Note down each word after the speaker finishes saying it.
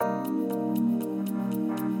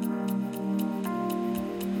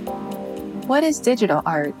what is digital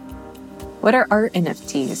art? What are art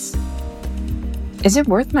NFTs? Is it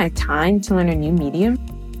worth my time to learn a new medium?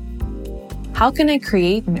 How can I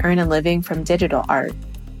create and earn a living from digital art?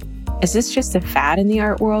 Is this just a fad in the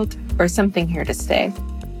art world or something here to stay?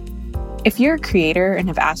 If you're a creator and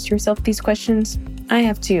have asked yourself these questions, I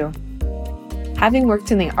have too. Having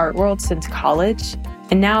worked in the art world since college,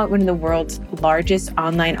 and now at one of the world's largest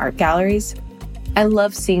online art galleries, I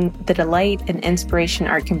love seeing the delight and inspiration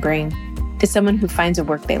art can bring to someone who finds a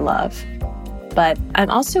work they love. But I'm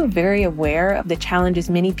also very aware of the challenges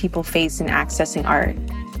many people face in accessing art,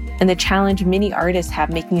 and the challenge many artists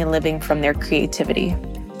have making a living from their creativity,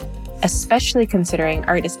 especially considering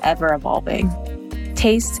art is ever evolving.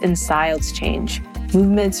 Tastes and styles change,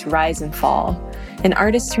 movements rise and fall, and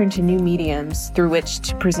artists turn to new mediums through which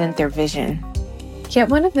to present their vision. Yet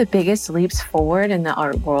one of the biggest leaps forward in the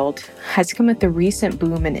art world has come with the recent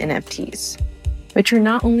boom in NFTs, which are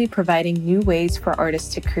not only providing new ways for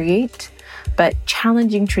artists to create, but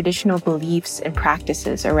challenging traditional beliefs and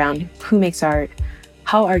practices around who makes art,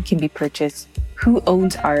 how art can be purchased, who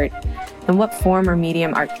owns art, and what form or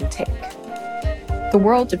medium art can take. The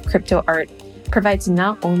world of crypto art provides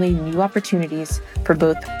not only new opportunities for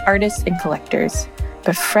both artists and collectors,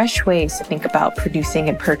 but fresh ways to think about producing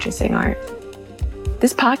and purchasing art.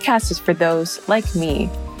 This podcast is for those, like me,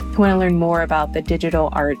 who want to learn more about the digital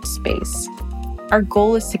art space. Our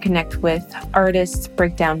goal is to connect with artists,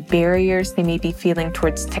 break down barriers they may be feeling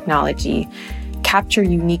towards technology, capture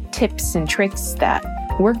unique tips and tricks that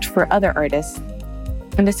worked for other artists,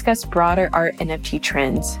 and discuss broader art NFT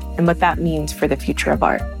trends and what that means for the future of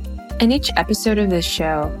art. In each episode of this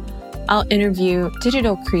show, I'll interview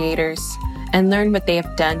digital creators and learn what they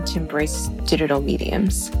have done to embrace digital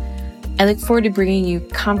mediums. I look forward to bringing you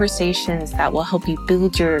conversations that will help you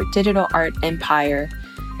build your digital art empire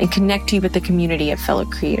and connect you with the community of fellow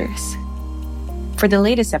creators. For the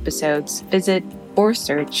latest episodes, visit or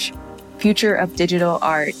search Future of Digital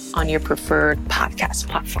Art on your preferred podcast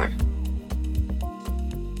platform.